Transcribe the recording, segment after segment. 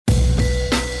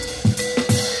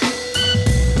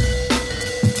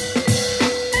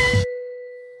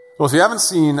Well, if you haven't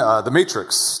seen The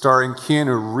Matrix, starring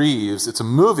Keanu Reeves, it's a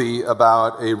movie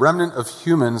about a remnant of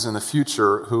humans in the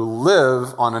future who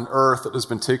live on an Earth that has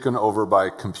been taken over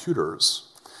by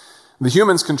computers. The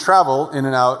humans can travel in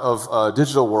and out of a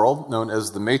digital world known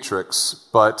as The Matrix,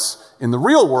 but in the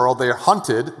real world, they are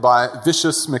hunted by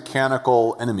vicious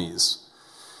mechanical enemies.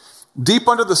 Deep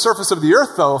under the surface of the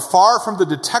Earth, though, far from the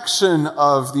detection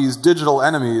of these digital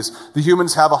enemies, the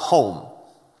humans have a home.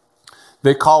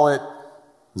 They call it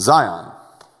Zion.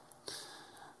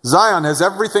 Zion has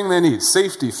everything they need: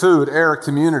 safety, food, air,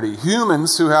 community.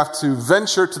 Humans who have to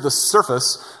venture to the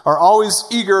surface are always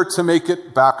eager to make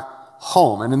it back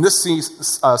home. And in this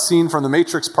scene from The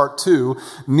Matrix Part 2,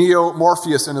 Neo,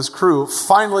 Morpheus, and his crew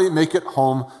finally make it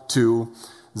home to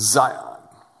Zion.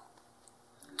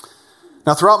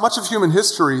 Now, throughout much of human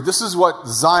history, this is what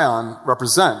Zion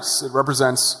represents. It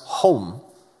represents home.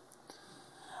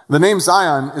 The name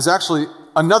Zion is actually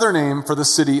another name for the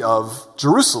city of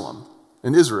Jerusalem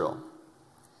in Israel.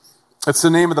 It's the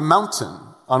name of the mountain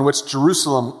on which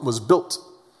Jerusalem was built.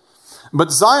 But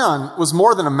Zion was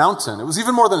more than a mountain. It was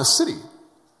even more than a city.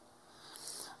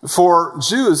 For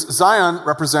Jews, Zion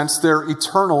represents their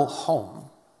eternal home.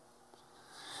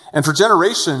 And for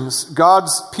generations,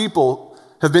 God's people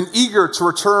have been eager to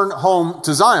return home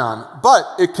to Zion, but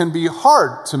it can be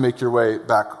hard to make your way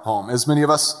back home. As many of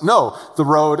us know, the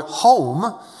road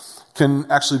home can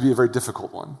actually be a very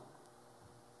difficult one.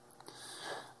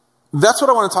 That's what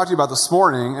I want to talk to you about this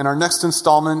morning in our next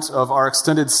installment of our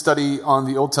extended study on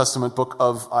the Old Testament book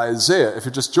of Isaiah. If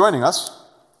you're just joining us,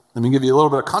 let me give you a little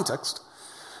bit of context.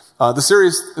 The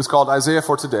series is called Isaiah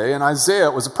for Today, and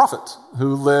Isaiah was a prophet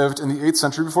who lived in the 8th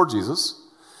century before Jesus,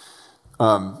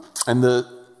 and the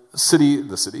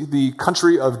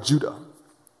country of Judah.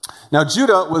 Now,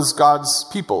 Judah was God's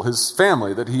people, his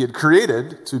family that he had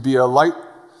created to be a light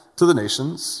to the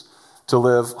nations, to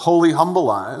live holy, humble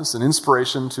lives, an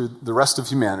inspiration to the rest of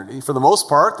humanity. For the most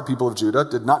part, the people of Judah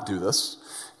did not do this.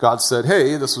 God said,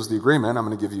 hey, this was the agreement. I'm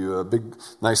going to give you a big,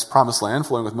 nice promised land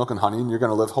flowing with milk and honey, and you're going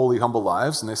to live holy, humble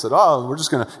lives. And they said, oh, we're just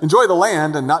going to enjoy the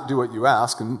land and not do what you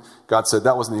ask. And God said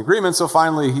that wasn't the agreement. So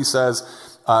finally, he says,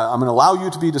 I'm going to allow you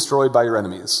to be destroyed by your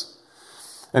enemies.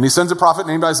 And he sends a prophet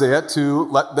named Isaiah to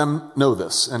let them know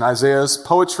this. And Isaiah's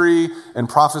poetry and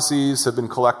prophecies have been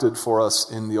collected for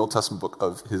us in the Old Testament book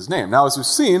of his name. Now, as we've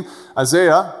seen,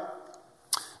 Isaiah,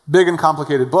 big and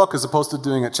complicated book, as opposed to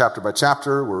doing it chapter by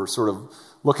chapter. We're sort of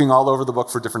looking all over the book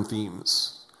for different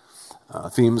themes.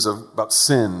 Themes about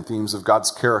sin, themes of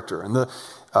God's character. And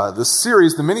the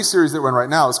series, the mini-series that we're in right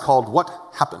now is called What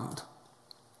Happened?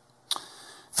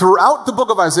 Throughout the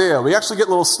book of Isaiah, we actually get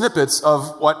little snippets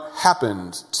of what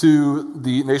happened to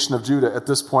the nation of Judah at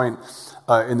this point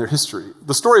in their history.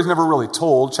 The story is never really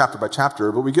told chapter by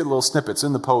chapter, but we get little snippets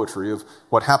in the poetry of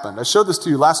what happened. I showed this to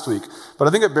you last week, but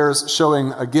I think it bears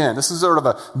showing again. This is sort of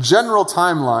a general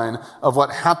timeline of what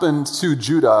happened to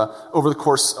Judah over the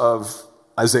course of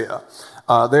Isaiah.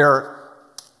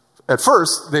 At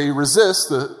first,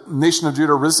 the nation of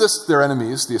Judah resists their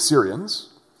enemies, the Assyrians.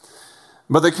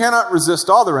 But they cannot resist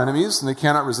all their enemies, and they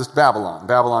cannot resist Babylon.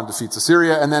 Babylon defeats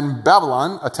Assyria, and then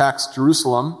Babylon attacks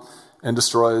Jerusalem and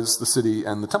destroys the city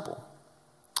and the temple.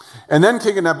 And then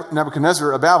King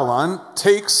Nebuchadnezzar of Babylon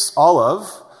takes all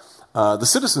of the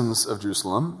citizens of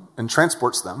Jerusalem and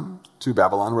transports them to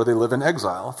Babylon, where they live in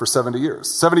exile for 70 years.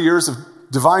 70 years of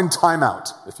divine timeout,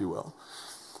 if you will.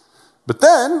 But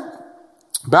then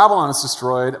Babylon is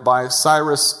destroyed by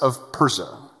Cyrus of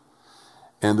Persia,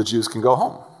 and the Jews can go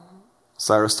home.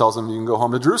 Cyrus tells them you can go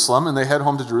home to Jerusalem, and they head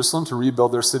home to Jerusalem to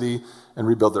rebuild their city and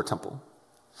rebuild their temple.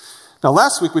 Now,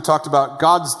 last week we talked about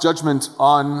God's judgment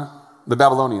on the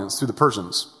Babylonians through the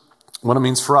Persians, what it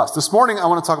means for us. This morning I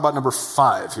want to talk about number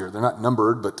 5 here. They're not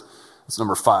numbered, but it's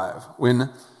number 5. When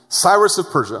Cyrus of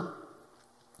Persia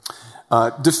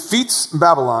defeats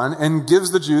Babylon and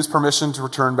gives the Jews permission to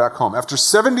return back home. After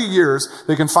 70 years,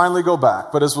 they can finally go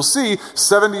back. But as we'll see,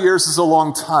 70 years is a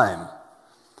long time.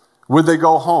 Would they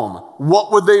go home?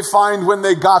 What would they find when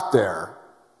they got there?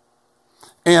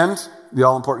 And the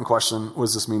all-important question, what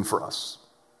does this mean for us?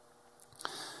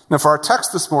 Now, for our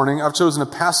text this morning, I've chosen a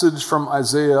passage from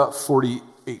Isaiah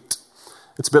 48.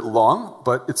 It's a bit long,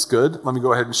 but it's good. Let me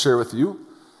go ahead and share it with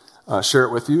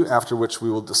you, after which we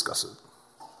will discuss it.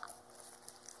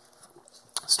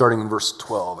 Starting in verse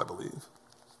 12, I believe.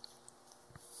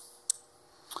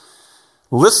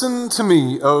 Listen to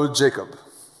me, O Jacob,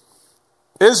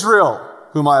 Israel,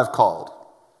 whom I have called.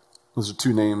 Those are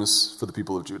 2 names for the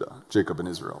people of Judah, Jacob and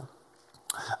Israel.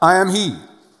 I am he.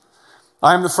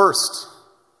 I am the first.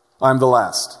 I am the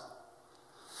last.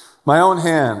 My own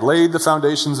hand laid the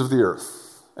foundations of the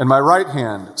earth, and my right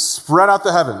hand spread out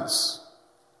the heavens.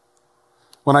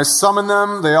 When I summon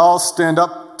them, they all stand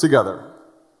up together.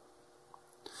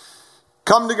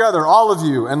 Come together, all of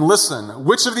you, and listen.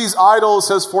 Which of these idols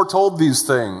has foretold these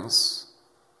things?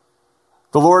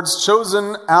 The Lord's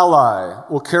chosen ally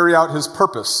will carry out his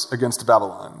purpose against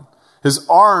Babylon. His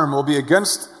arm will be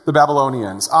against the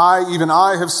Babylonians. Even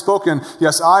I, have spoken.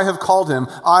 Yes, I have called him.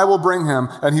 I will bring him,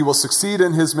 and he will succeed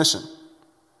in his mission.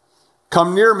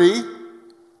 Come near me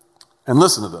and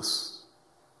listen to this.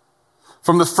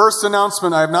 From the first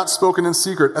announcement, I have not spoken in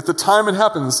secret. At the time it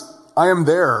happens, I am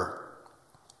there.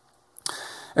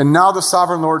 And now the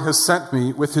sovereign Lord has sent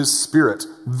me with his Spirit.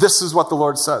 This is what the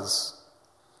Lord says.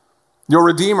 Your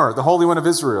Redeemer, the Holy One of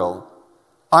Israel.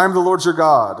 I am the Lord your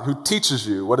God, who teaches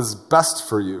you what is best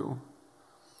for you,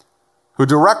 who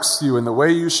directs you in the way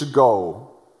you should go.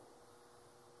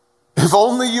 If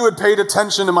only you had paid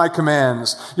attention to my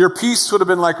commands, your peace would have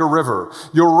been like a river,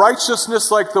 your righteousness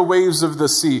like the waves of the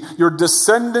sea, your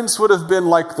descendants would have been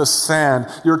like the sand,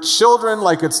 your children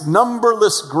like its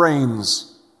numberless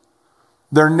grains.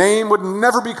 Their name would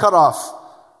never be cut off,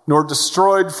 nor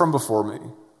destroyed from before me.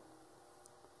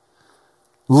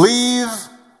 Leave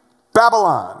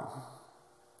Babylon.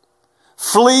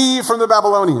 Flee from the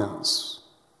Babylonians.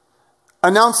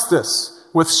 Announce this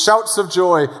with shouts of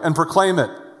joy and proclaim it.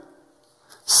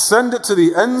 Send it to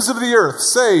the ends of the earth.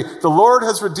 Say, the Lord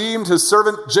has redeemed his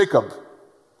servant Jacob.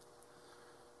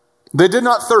 They did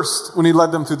not thirst when he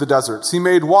led them through the deserts. He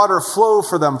made water flow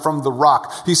for them from the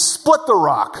rock. He split the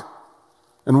rock,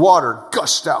 and water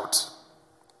gushed out.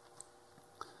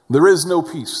 There is no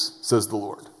peace, says the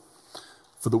Lord,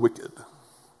 for the wicked.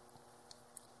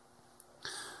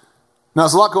 Now,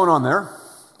 there's a lot going on there,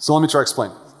 so let me try to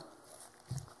explain.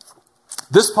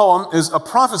 This poem is a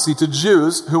prophecy to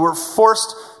Jews who were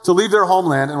forced to leave their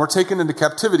homeland and were taken into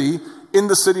captivity in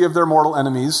the city of their mortal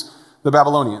enemies, the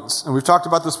Babylonians. And we've talked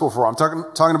about this before. I'm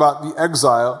talking about the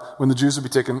exile when the Jews would be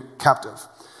taken captive.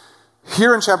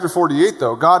 Here in chapter 48,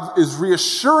 though, God is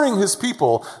reassuring his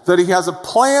people that he has a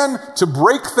plan to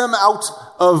break them out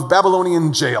of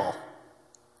Babylonian jail.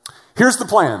 Here's the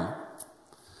plan.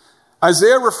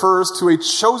 Isaiah refers to a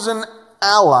chosen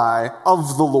ally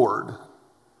of the Lord.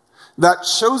 That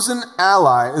chosen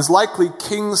ally is likely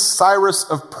King Cyrus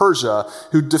of Persia,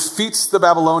 who defeats the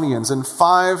Babylonians in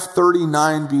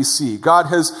 539 BC. God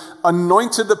has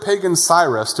anointed the pagan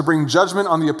Cyrus to bring judgment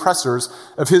on the oppressors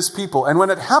of his people. And when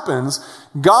it happens,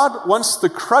 God wants the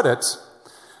credit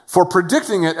for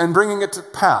predicting it and bringing it to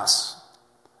pass.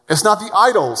 It's not the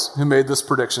idols who made this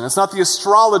prediction. It's not the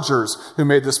astrologers who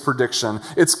made this prediction.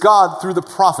 It's God through the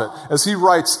prophet. As he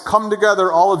writes, come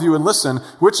together, all of you, and listen.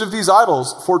 Which of these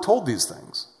idols foretold these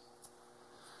things?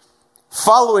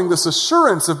 Following this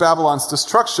assurance of Babylon's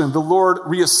destruction, the Lord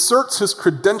reasserts his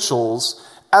credentials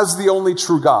as the only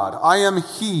true God. I am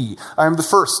he. I am the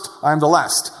first. I am the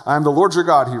last. I am the Lord your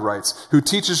God, he writes, who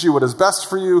teaches you what is best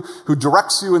for you, who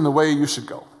directs you in the way you should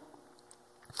go.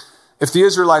 If the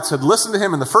Israelites had listened to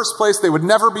him in the first place, they would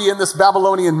never be in this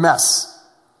Babylonian mess.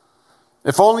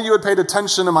 If only you had paid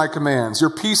attention to my commands, your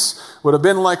peace would have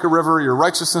been like a river, your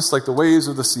righteousness like the waves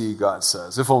of the sea, God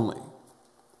says, if only.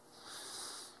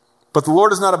 But the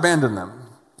Lord has not abandoned them.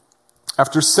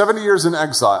 After 70 years in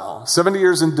exile, 70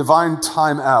 years in divine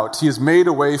time out, he has made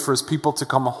a way for his people to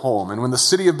come home. And when the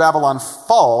city of Babylon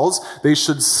falls, they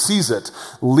should seize it.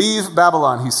 Leave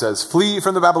Babylon, he says. Flee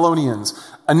from the Babylonians.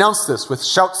 Announce this with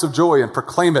shouts of joy and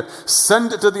proclaim it.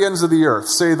 Send it to the ends of the earth.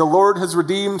 Say, the Lord has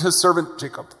redeemed his servant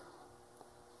Jacob.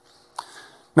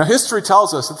 Now, history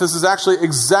tells us that this is actually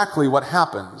exactly what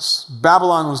happens.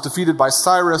 Babylon was defeated by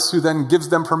Cyrus, who then gives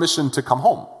them permission to come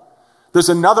home. There's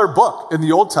another book in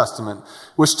the Old Testament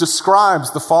which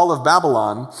describes the fall of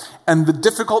Babylon and the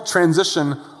difficult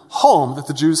transition home that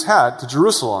the Jews had to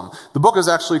Jerusalem. The book is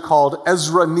actually called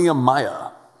Ezra Nehemiah.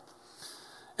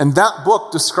 And that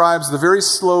book describes the very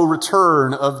slow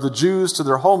return of the Jews to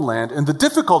their homeland and the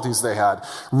difficulties they had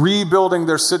rebuilding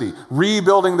their city,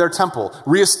 rebuilding their temple,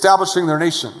 reestablishing their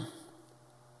nation.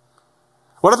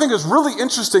 What I think is really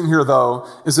interesting here, though,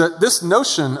 is that this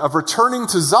notion of returning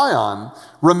to Zion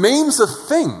remains a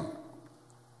thing.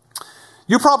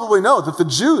 You probably know that the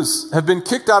Jews have been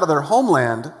kicked out of their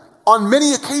homeland on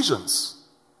many occasions.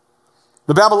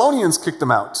 The Babylonians kicked them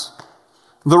out.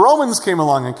 The Romans came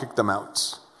along and kicked them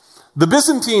out. The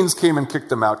Byzantines came and kicked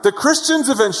them out. The Christians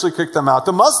eventually kicked them out.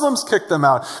 The Muslims kicked them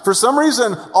out. For some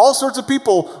reason, all sorts of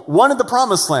people wanted the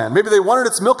promised land. Maybe they wanted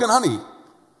its milk and honey.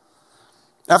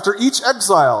 After each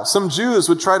exile, some Jews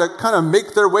would try to kind of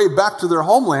make their way back to their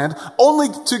homeland, only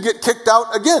to get kicked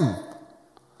out again.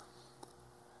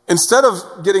 Instead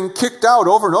of getting kicked out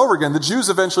over and over again, the Jews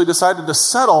eventually decided to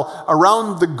settle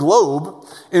around the globe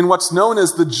in what's known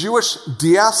as the Jewish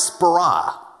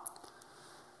diaspora.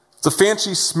 It's a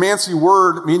fancy, smancy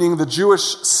word meaning the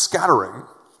Jewish scattering.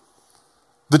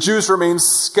 The Jews remained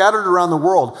scattered around the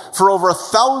world for over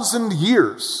 1,000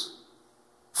 years,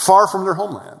 far from their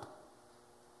homeland.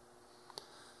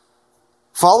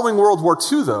 Following World War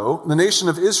II, though, the nation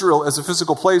of Israel as a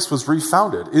physical place was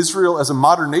refounded. Israel as a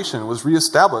modern nation was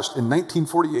reestablished in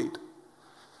 1948.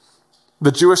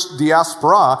 The Jewish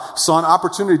diaspora saw an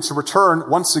opportunity to return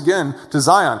once again to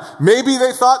Zion. Maybe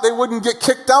they thought they wouldn't get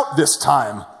kicked out this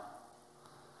time.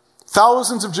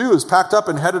 Thousands of Jews packed up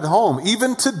and headed home.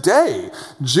 Even today,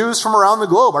 Jews from around the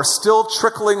globe are still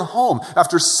trickling home.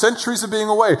 After centuries of being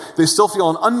away, they still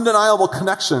feel an undeniable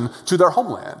connection to their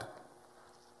homeland.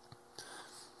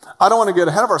 I don't want to get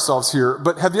ahead of ourselves here,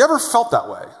 but have you ever felt that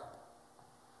way?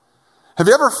 Have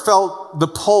you ever felt the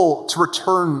pull to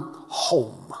return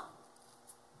home?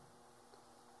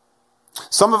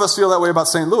 Some of us feel that way about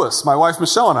St. Louis. My wife,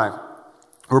 Michelle, and I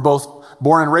were both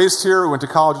born and raised here. We went to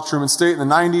college at Truman State in the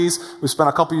 90s. We spent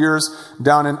a couple years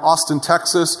down in Austin,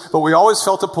 Texas, but we always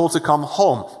felt a pull to come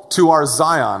home to our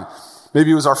Zion.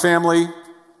 Maybe it was our family.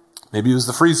 Maybe it was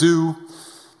the free zoo.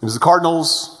 It was the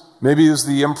Cardinals. Maybe it was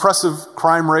the impressive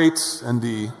crime rate and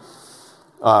the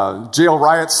jail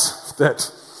riots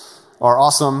that are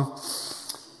awesome.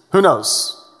 Who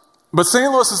knows? But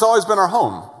St. Louis has always been our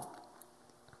home.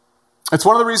 It's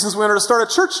one of the reasons we wanted to start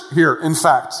a church here, in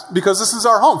fact, because this is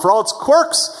our home. For all its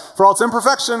quirks, for all its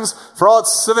imperfections, for all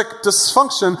its civic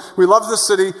dysfunction, we love this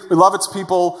city, we love its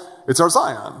people, it's our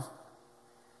Zion.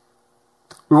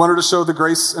 We wanted to show the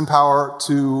grace and power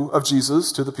of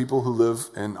Jesus to the people who live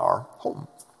in our home.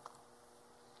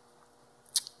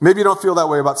 Maybe you don't feel that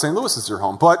way about St. Louis as your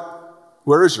home, but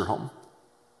where is your home?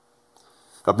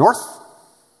 Up north?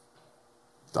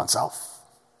 Down south?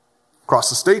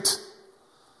 Across the state?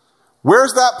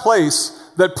 Where's that place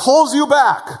that pulls you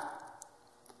back?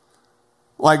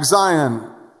 Like Zion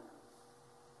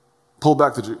pulled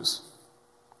back the Jews.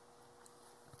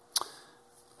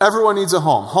 Everyone needs a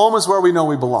home. Home is where we know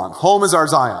we belong. Home is our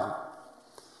Zion.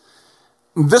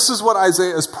 This is what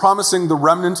Isaiah is promising the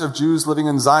remnant of Jews living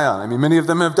in Zion. I mean, many of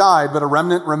them have died, but a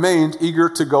remnant remained eager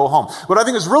to go home. What I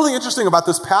think is really interesting about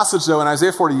this passage, though, in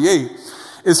Isaiah 48,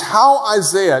 is how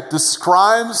Isaiah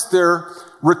describes their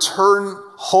return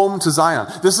home to Zion.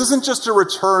 This isn't just a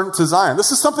return to Zion.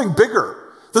 This is something bigger.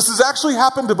 This has actually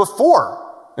happened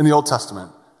before in the Old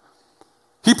Testament.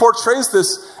 He portrays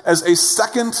this as a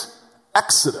second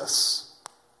Exodus.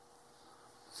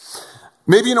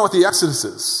 Maybe you know what the Exodus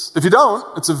is. If you don't,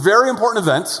 it's a very important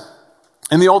event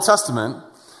in the Old Testament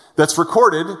that's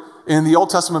recorded in the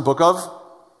Old Testament book of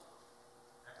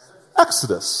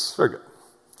Exodus. Very good.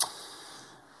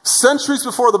 Centuries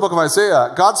before the book of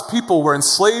Isaiah, God's people were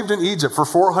enslaved in Egypt for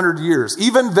 400 years.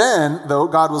 Even then, though,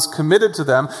 God was committed to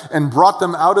them and brought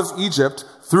them out of Egypt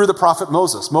through the prophet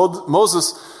Moses.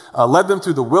 Moses led them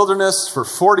through the wilderness for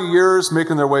 40 years,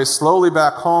 making their way slowly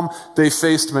back home. They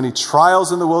faced many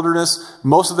trials in the wilderness.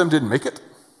 Most of them didn't make it.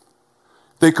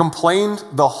 They complained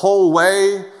the whole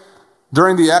way.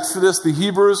 During the Exodus, the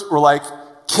Hebrews were like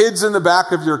kids in the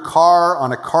back of your car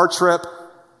on a car trip,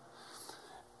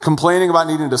 complaining about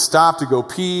needing to stop to go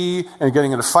pee and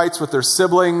getting into fights with their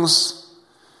siblings.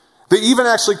 They even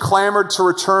actually clamored to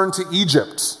return to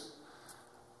Egypt,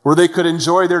 where they could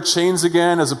enjoy their chains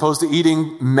again as opposed to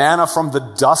eating manna from the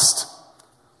dust.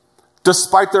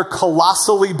 Despite their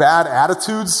colossally bad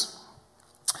attitudes,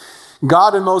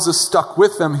 God and Moses stuck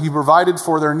with them. He provided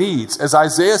for their needs. As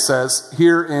Isaiah says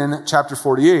here in chapter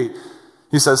 48,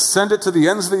 he says, "Send it to the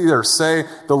ends of the earth. Say,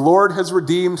 the Lord has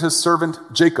redeemed his servant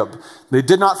Jacob. They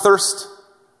did not thirst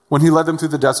when he led them through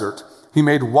the desert. He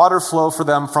made water flow for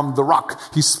them from the rock.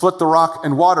 He split the rock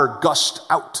and water gushed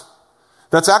out."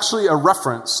 That's actually a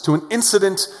reference to an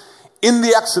incident in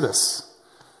the Exodus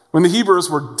when the Hebrews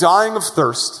were dying of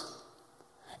thirst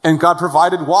and God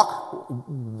provided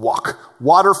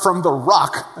water from the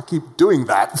rock. I keep doing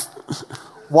that.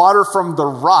 Water from the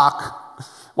rock,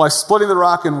 by splitting the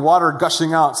rock and water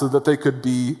gushing out so that they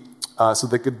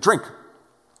could drink.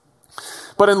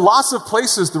 But in lots of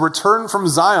places, the return from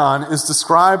Zion is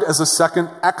described as a second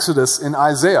Exodus in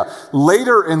Isaiah.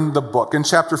 Later in the book, in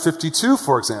chapter 52,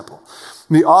 for example,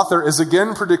 the author is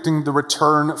again predicting the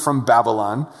return from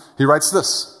Babylon. He writes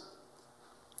this: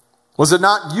 "Was it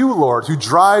not you, Lord, who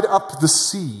dried up the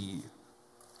sea,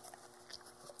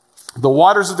 the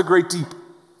waters of the great deep,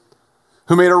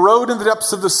 who made a road in the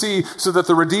depths of the sea so that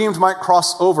the redeemed might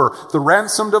cross over. The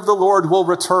ransomed of the Lord will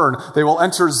return. They will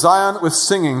enter Zion with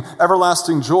singing.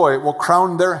 Everlasting joy will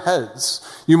crown their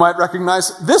heads. You might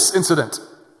recognize this incident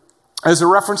as a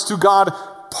reference to God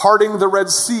parting the Red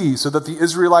Sea so that the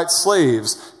Israelite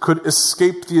slaves could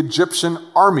escape the Egyptian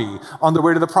army on their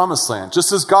way to the Promised Land.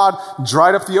 Just as God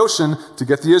dried up the ocean to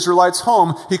get the Israelites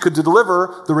home, he could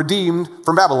deliver the redeemed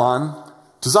from Babylon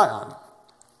to Zion.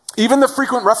 Even the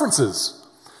frequent references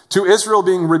to Israel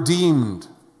being redeemed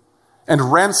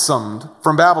and ransomed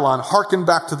from Babylon harken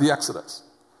back to the Exodus.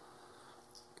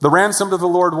 The ransomed of the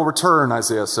Lord will return,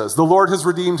 Isaiah says. The Lord has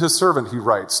redeemed his servant, he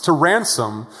writes. To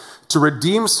ransom, to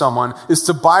redeem someone, is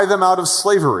to buy them out of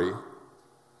slavery.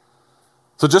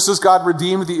 So just as God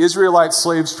redeemed the Israelite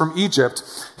slaves from Egypt,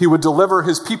 he would deliver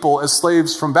his people as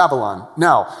slaves from Babylon.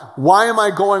 Now, why am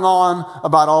I going on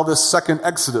about all this second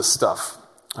Exodus stuff?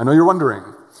 I know you're wondering.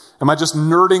 Am I just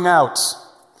nerding out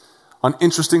on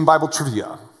interesting Bible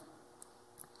trivia?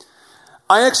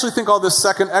 I actually think all this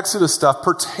second Exodus stuff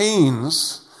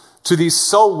pertains to the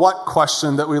so what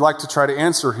question that we like to try to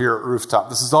answer here at Rooftop.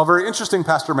 This is all very interesting,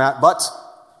 Pastor Matt, but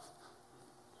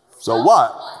so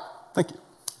what? Thank you.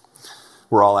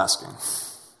 We're all asking.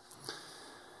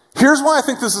 Here's why I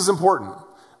think this is important.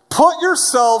 Put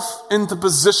yourself in the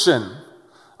position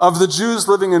of the Jews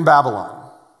living in Babylon.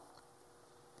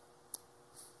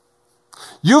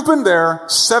 You've been there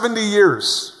 70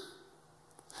 years.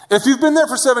 If you've been there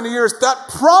for 70 years, that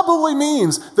probably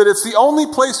means that it's the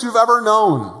only place you've ever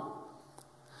known.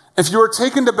 If you were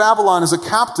taken to Babylon as a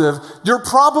captive, you're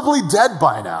probably dead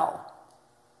by now.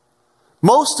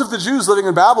 Most of the Jews living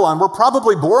in Babylon were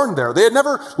probably born there. They had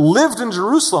never lived in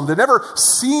Jerusalem. They'd never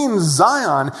seen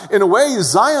Zion. In a way,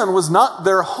 Zion was not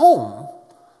their home.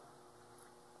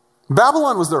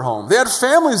 Babylon was their home. They had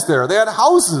families there. They had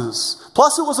houses.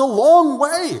 Plus, it was a long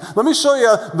way. Let me show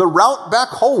you the route back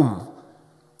home.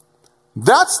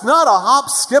 That's not a hop,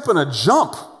 skip, and a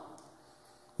jump.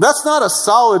 That's not a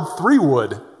solid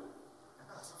 3-wood.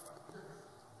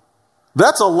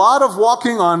 That's a lot of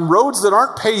walking on roads that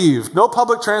aren't paved. No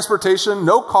public transportation,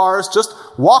 no cars, just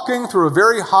walking through a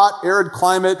very hot, arid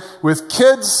climate with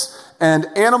kids and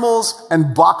animals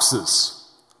and boxes.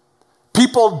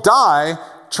 People die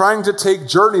trying to take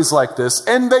journeys like this,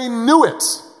 and they knew it.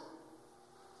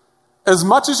 As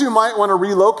much as you might want to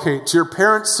relocate to your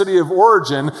parents' city of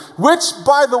origin, which,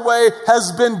 by the way,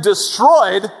 has been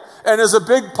destroyed and is a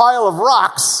big pile of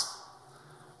rocks,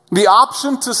 the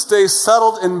option to stay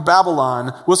settled in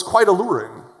Babylon was quite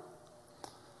alluring.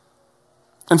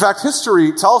 In fact,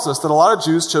 history tells us that a lot of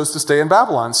Jews chose to stay in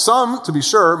Babylon. Some, to be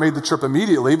sure, made the trip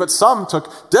immediately, but some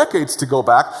took decades to go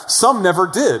back. Some never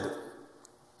did.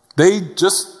 They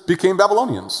just became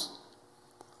Babylonians.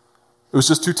 It was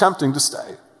just too tempting to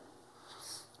stay.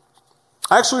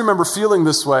 I actually remember feeling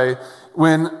this way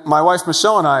when my wife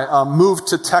Michelle and I moved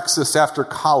to Texas after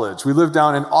college. We lived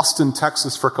down in Austin,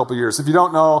 Texas for a couple years. If you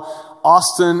don't know,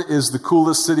 Austin is the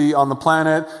coolest city on the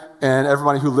planet, and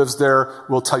everybody who lives there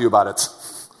will tell you about it.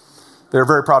 They're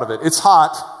very proud of it. It's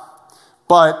hot,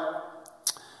 but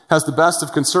has the best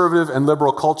of conservative and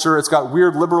liberal culture. It's got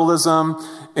weird liberalism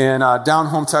and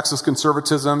down-home Texas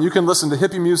conservatism. You can listen to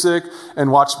hippie music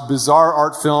and watch bizarre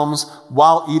art films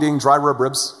while eating dry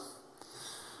ribs.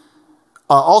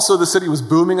 Also, the city was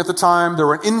booming at the time. There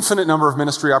were an infinite number of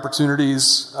ministry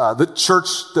opportunities. The church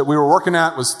that we were working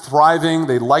at was thriving.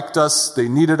 They liked us. They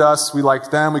needed us. We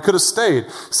liked them. We could have stayed.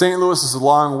 St. Louis is a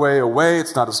long way away.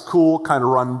 It's not as cool, kind of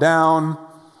run down.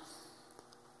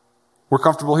 We're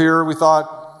comfortable here, we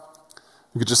thought.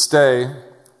 We could just stay.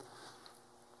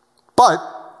 But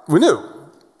we knew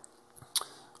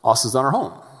Austin's not our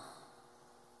home.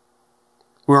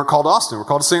 We weren't called to Austin. We were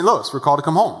called to St. Louis. We were called to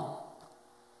come home.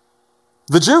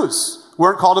 The Jews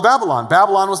weren't called to Babylon.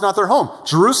 Babylon was not their home.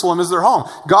 Jerusalem is their home.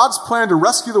 God's plan to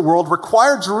rescue the world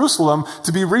required Jerusalem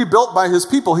to be rebuilt by his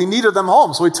people. He needed them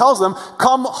home. So he tells them,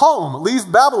 come home. Leave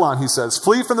Babylon, he says.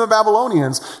 Flee from the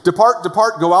Babylonians. Depart,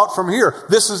 go out from here.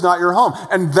 This is not your home.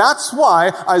 And that's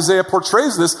why Isaiah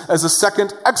portrays this as a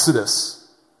second Exodus.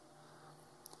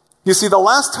 You see, the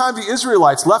last time the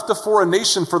Israelites left a foreign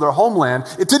nation for their homeland,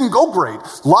 it didn't go great.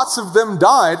 Lots of them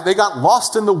died. They got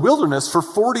lost in the wilderness for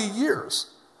 40 years.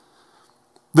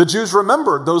 The Jews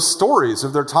remembered those stories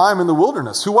of their time in the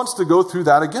wilderness. Who wants to go through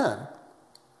that again?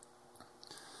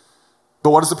 But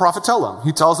what does the prophet tell them?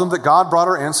 He tells them that God brought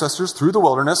our ancestors through the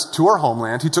wilderness to our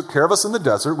homeland. He took care of us in the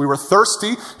desert. We were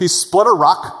thirsty. He split a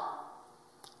rock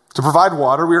to provide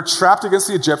water. We were trapped against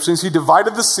the Egyptians. He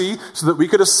divided the sea so that we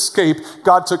could escape.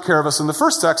 God took care of us in the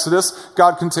first Exodus.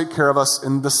 God can take care of us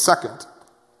in the second.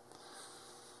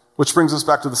 Which brings us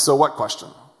back to the so what question.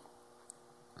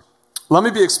 let me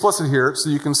be explicit here so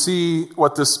you can see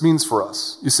what this means for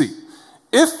us. You see,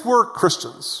 if we're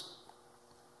Christians,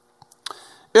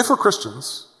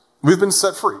 we've been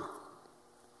set free.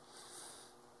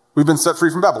 We've been set free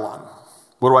from Babylon.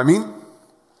 What do I mean?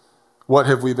 What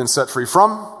have we been set free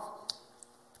from?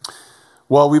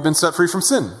 Well, we've been set free from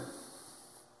sin.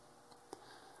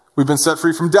 We've been set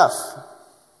free from death.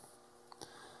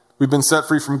 We've been set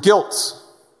free from guilt.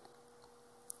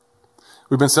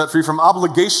 We've been set free from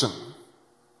obligation.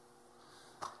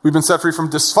 We've been set free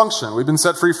from dysfunction. We've been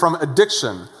set free from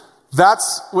addiction.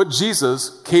 That's what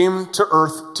Jesus came to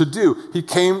earth to do. He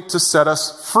came to set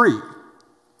us free.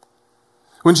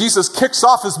 When Jesus kicks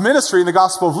off his ministry in the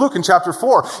Gospel of Luke in chapter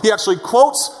 4, he actually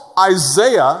quotes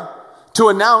Isaiah to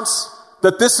announce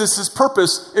that this is his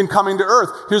purpose in coming to earth.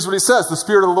 Here's what he says: "The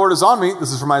Spirit of the Lord is on me,"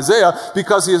 this is from Isaiah,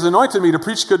 "because he has anointed me to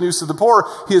preach good news to the poor.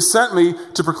 He has sent me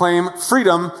to proclaim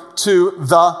freedom to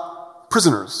the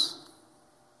prisoners."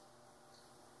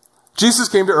 Jesus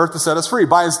came to earth to set us free.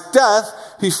 By his death,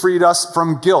 he freed us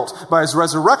from guilt. By his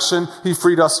resurrection, he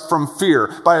freed us from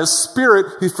fear. By his Spirit,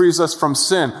 he frees us from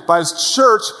sin. By his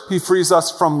church, he frees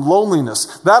us from loneliness.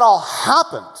 That all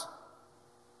happened.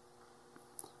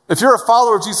 If you're a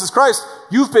follower of Jesus Christ,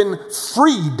 you've been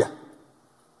freed.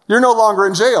 You're no longer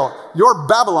in jail. Your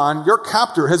Babylon, your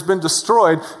captor, has been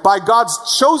destroyed by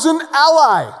God's chosen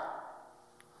ally,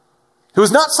 who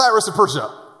is not Cyrus of Persia,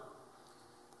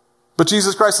 but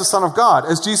Jesus Christ, the Son of God.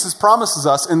 As Jesus promises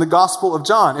us in the Gospel of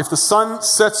John, if the Son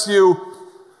sets you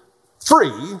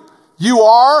free, you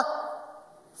are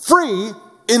free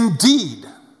indeed.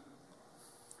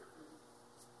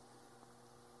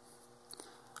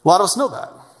 A lot of us know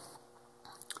that.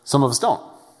 Some of us don't.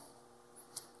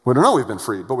 We don't know we've been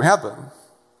freed, but we have been.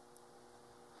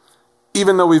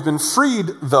 Even though we've been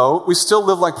freed, though, we still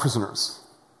live like prisoners.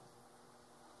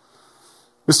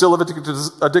 We still live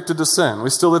addicted to sin.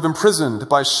 We still live imprisoned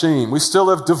by shame. We still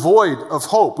live devoid of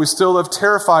hope. We still live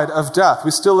terrified of death.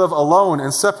 We still live alone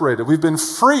and separated. We've been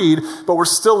freed, but we're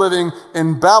still living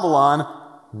in Babylon.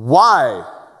 Why?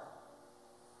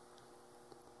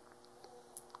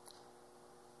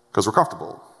 Because we're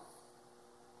comfortable.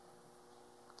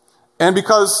 And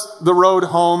because the road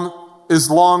home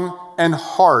is long and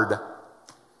hard.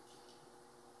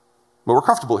 But we're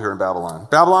comfortable here in Babylon.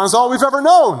 Babylon is all we've ever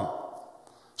known.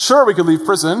 Sure, we could leave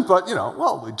prison, but,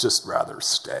 we'd just rather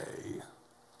stay.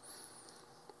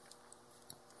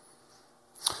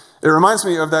 It reminds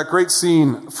me of that great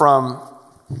scene from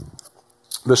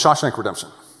The Shawshank Redemption.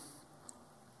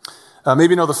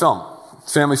 Maybe you know the film,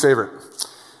 family favorite.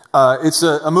 It's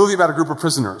a movie about a group of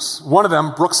prisoners. One of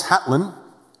them, Brooks Hatlin,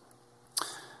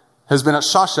 has been at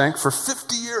Shawshank for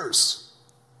 50 years.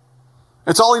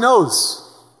 It's all he knows.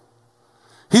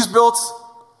 He's built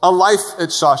a life at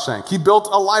Shawshank. He built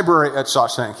a library at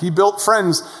Shawshank. He built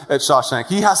friends at Shawshank.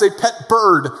 He has a pet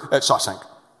bird at Shawshank.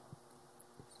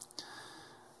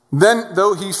 Then,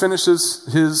 though, he finishes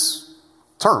his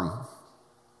term.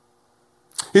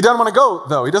 He doesn't want to go,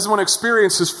 though. He doesn't want to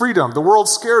experience his freedom. The world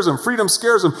scares him. Freedom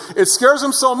scares him. It scares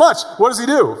him so much. What does he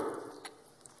do?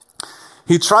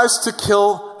 He tries to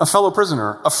kill a fellow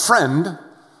prisoner, a friend,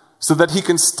 so that he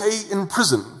can stay in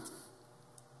prison.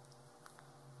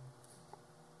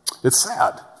 It's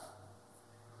sad,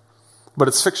 but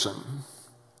it's fiction.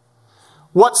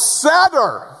 What's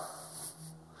sadder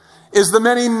is the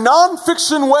many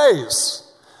non-fiction ways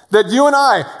that you and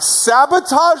I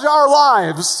sabotage our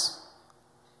lives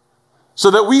so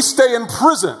that we stay in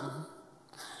prison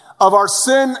of our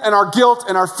sin and our guilt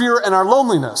and our fear and our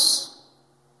loneliness.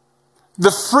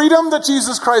 The freedom that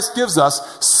Jesus Christ gives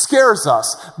us scares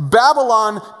us.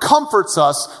 Babylon comforts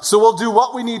us, so we'll do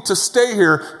what we need to stay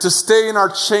here, to stay in our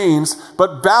chains.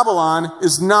 But Babylon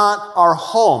is not our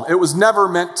home. It was never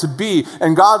meant to be.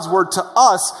 And God's word to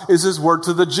us is his word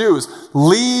to the Jews.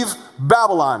 Leave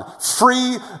Babylon.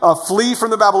 Flee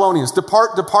from the Babylonians.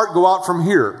 Depart, go out from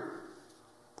here.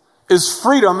 Is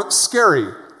freedom scary?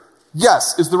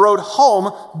 Yes. Is the road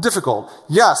home difficult?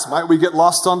 Yes. Might we get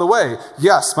lost on the way?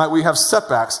 Yes. Might we have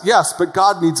setbacks? Yes. But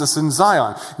God needs us in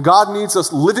Zion. God needs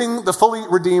us living the fully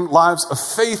redeemed lives of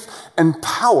faith and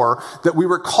power that we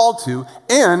were called to,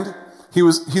 and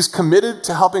he's committed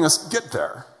to helping us get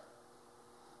there.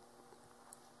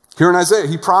 Here in Isaiah,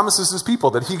 he promises his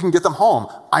people that he can get them home.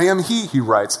 I am he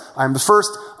writes. I am the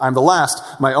first, I am the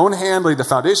last. My own hand laid the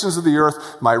foundations of the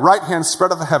earth. My right hand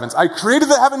spread out the heavens. I created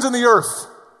the heavens and the earth.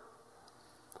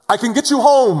 I can get you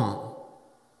home.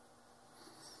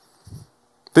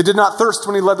 They did not thirst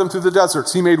when he led them through the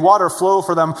deserts. He made water flow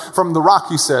for them from the rock,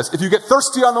 he says. If you get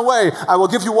thirsty on the way, I will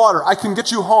give you water. I can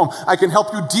get you home. I can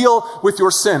help you deal with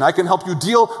your sin. I can help you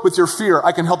deal with your fear.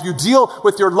 I can help you deal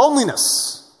with your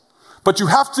loneliness. But you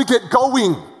have to get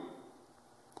going.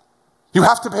 You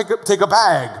have to take a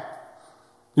bag.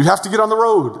 You have to get on the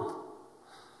road.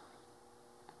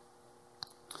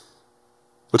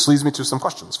 Which leads me to some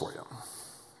questions for you.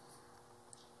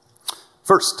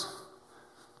 First,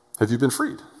 have you been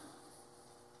freed?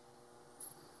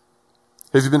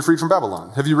 Have you been freed from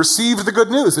Babylon? Have you received the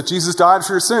good news that Jesus died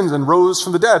for your sins and rose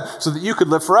from the dead so that you could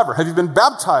live forever? Have you been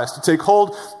baptized to take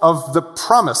hold of the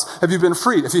promise? Have you been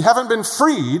freed? If you haven't been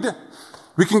freed,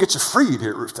 we can get you freed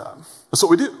here at Rooftop. That's what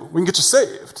we do. We can get you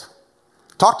saved.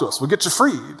 Talk to us. We'll get you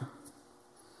freed.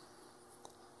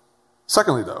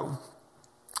 Secondly, though,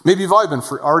 maybe you've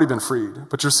already been freed,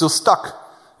 but you're still stuck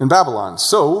in Babylon.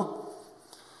 So,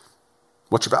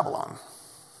 what's your Babylon?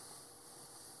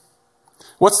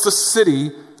 What's the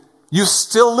city you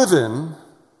still live in,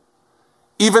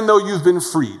 even though you've been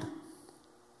freed?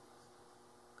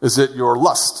 Is it your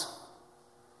lust?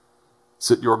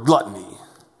 Is it your gluttony?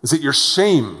 Is it your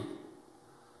shame?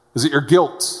 Is it your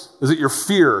guilt? Is it your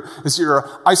fear? Is it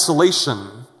your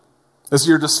isolation? Is it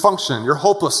your dysfunction, your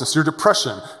hopelessness, your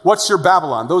depression? What's your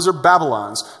Babylon? Those are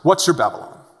Babylons. What's your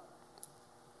Babylon?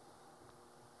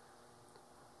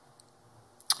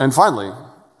 And finally,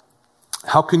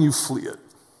 how can you flee it?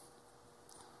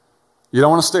 You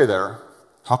don't want to stay there.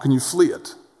 How can you flee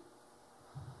it?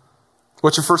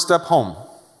 What's your first step home?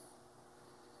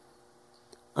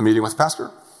 A meeting with a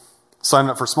pastor? Signing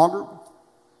up for a small group?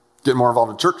 Getting more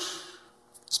involved in church?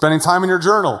 Spending time in your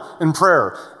journal, in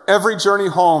prayer? Every journey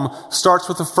home starts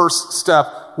with the first step.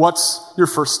 What's your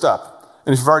first step?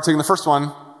 And if you've already taken the first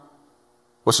one,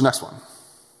 what's your next one?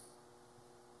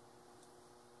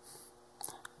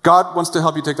 God wants to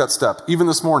help you take that step. Even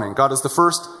this morning, God is the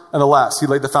first and the last. He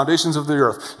laid the foundations of the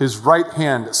earth. His right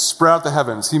hand spread out the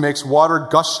heavens. He makes water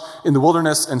gush in the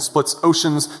wilderness and splits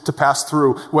oceans to pass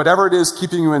through. Whatever it is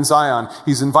keeping you in Zion,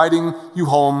 he's inviting you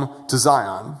home to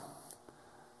Zion.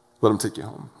 Let him take you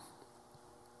home.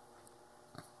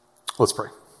 Let's pray.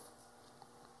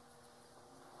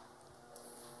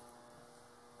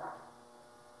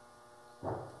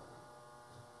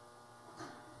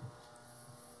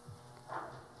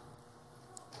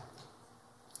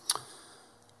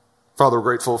 Father, we're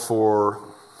grateful for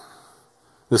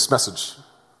this message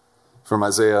from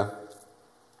Isaiah,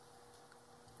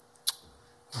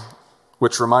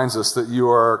 which reminds us that you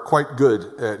are quite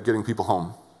good at getting people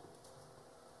home.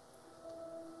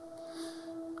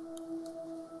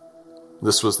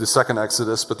 This was the second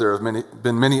Exodus, but there have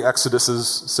been many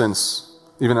Exoduses since,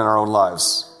 even in our own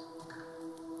lives.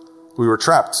 We were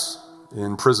trapped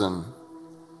in prison,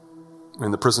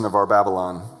 in the prison of our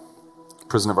Babylon,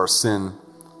 prison of our sin,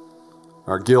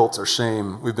 our guilt, our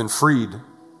shame. We've been freed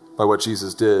by what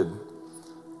Jesus did,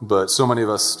 but so many of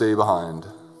us stay behind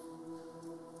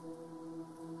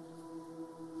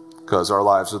because our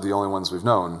lives are the only ones we've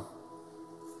known.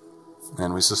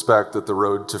 And we suspect that the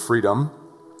road to freedom,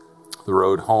 the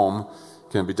road home,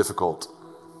 can be difficult.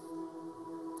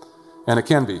 And it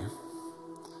can be.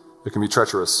 It can be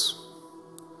treacherous.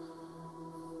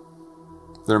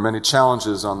 There are many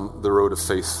challenges on the road of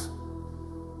faith.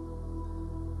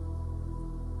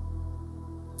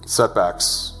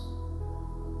 Setbacks,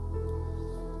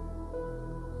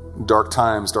 dark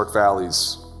times, dark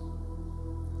valleys.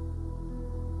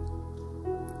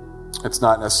 It's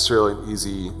not necessarily an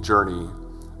easy journey,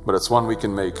 but it's one we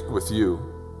can make with you.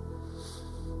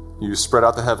 You spread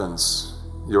out the heavens.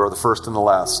 You are the first and the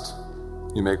last.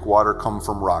 You make water come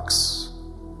from rocks.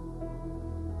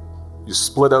 You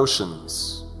split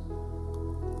oceans.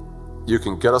 You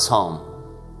can get us home.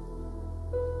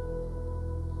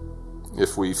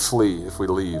 If we flee, if we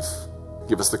leave.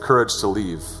 Give us the courage to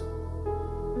leave.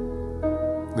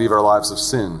 Leave our lives of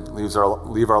sin. Leave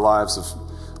our lives of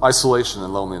isolation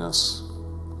and loneliness.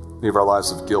 Leave our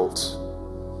lives of guilt.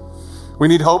 We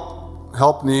need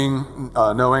hope, knowing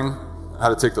how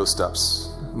to take those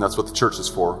steps. And that's what the church is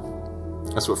for.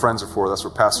 That's what friends are for. That's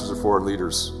what pastors are for and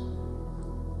leaders.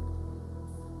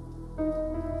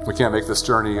 We can't make this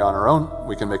journey on our own.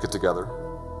 We can make it together.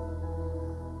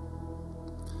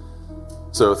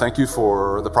 So thank you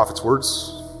for the prophet's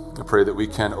words. I pray that we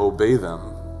can obey them.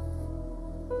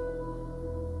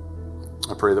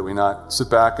 I pray that we not sit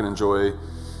back and enjoy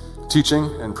teaching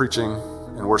and preaching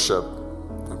and worship.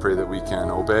 I pray that we can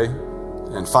obey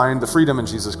and find the freedom in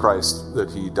Jesus Christ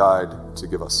that he died to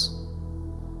give us.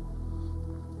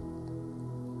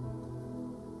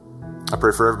 I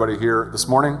pray for everybody here this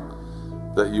morning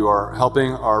that you are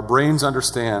helping our brains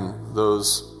understand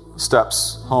those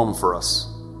steps home for us.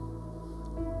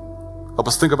 Help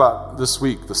us think about this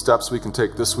week, the steps we can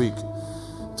take this week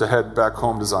to head back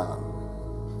home to Zion.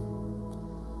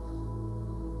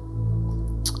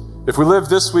 If we live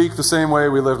this week the same way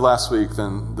we lived last week,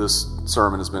 then this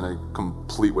sermon has been a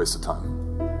complete waste of time.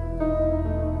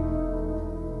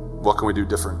 What can we do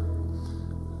different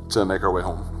to make our way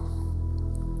home?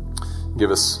 Give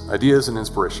us ideas and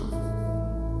inspiration.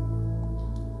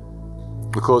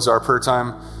 We close our prayer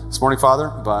time this morning, Father,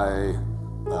 by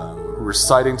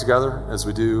reciting together, as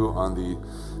we do on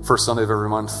the first Sunday of every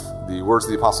month, the words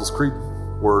of the Apostles' Creed,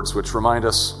 words which remind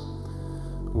us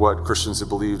what Christians have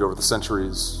believed over the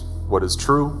centuries, what is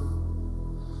true,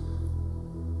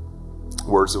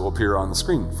 words that will appear on the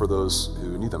screen for those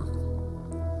who need them.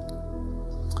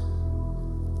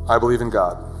 I believe in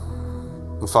God,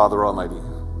 the Father Almighty,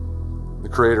 the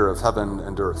creator of heaven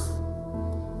and earth,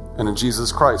 and in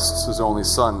Jesus Christ, his only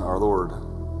Son, our Lord,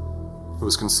 who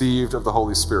was conceived of the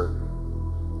Holy Spirit,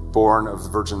 born of the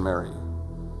Virgin Mary,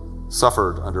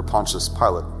 suffered under Pontius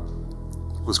Pilate,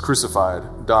 was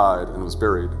crucified, died, and was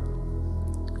buried.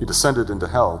 He descended into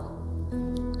hell.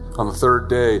 On the third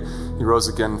day, he rose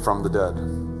again from the dead.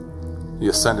 He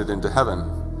ascended into heaven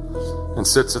and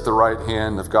sits at the right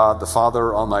hand of God the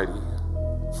Father Almighty,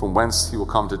 from whence he will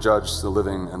come to judge the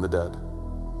living and the dead.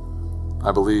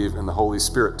 I believe in the Holy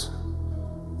Spirit,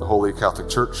 the Holy Catholic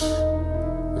Church,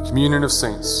 the communion of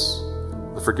saints,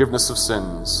 the forgiveness of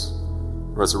sins,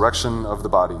 the resurrection of the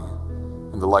body,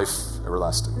 and the life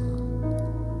everlasting.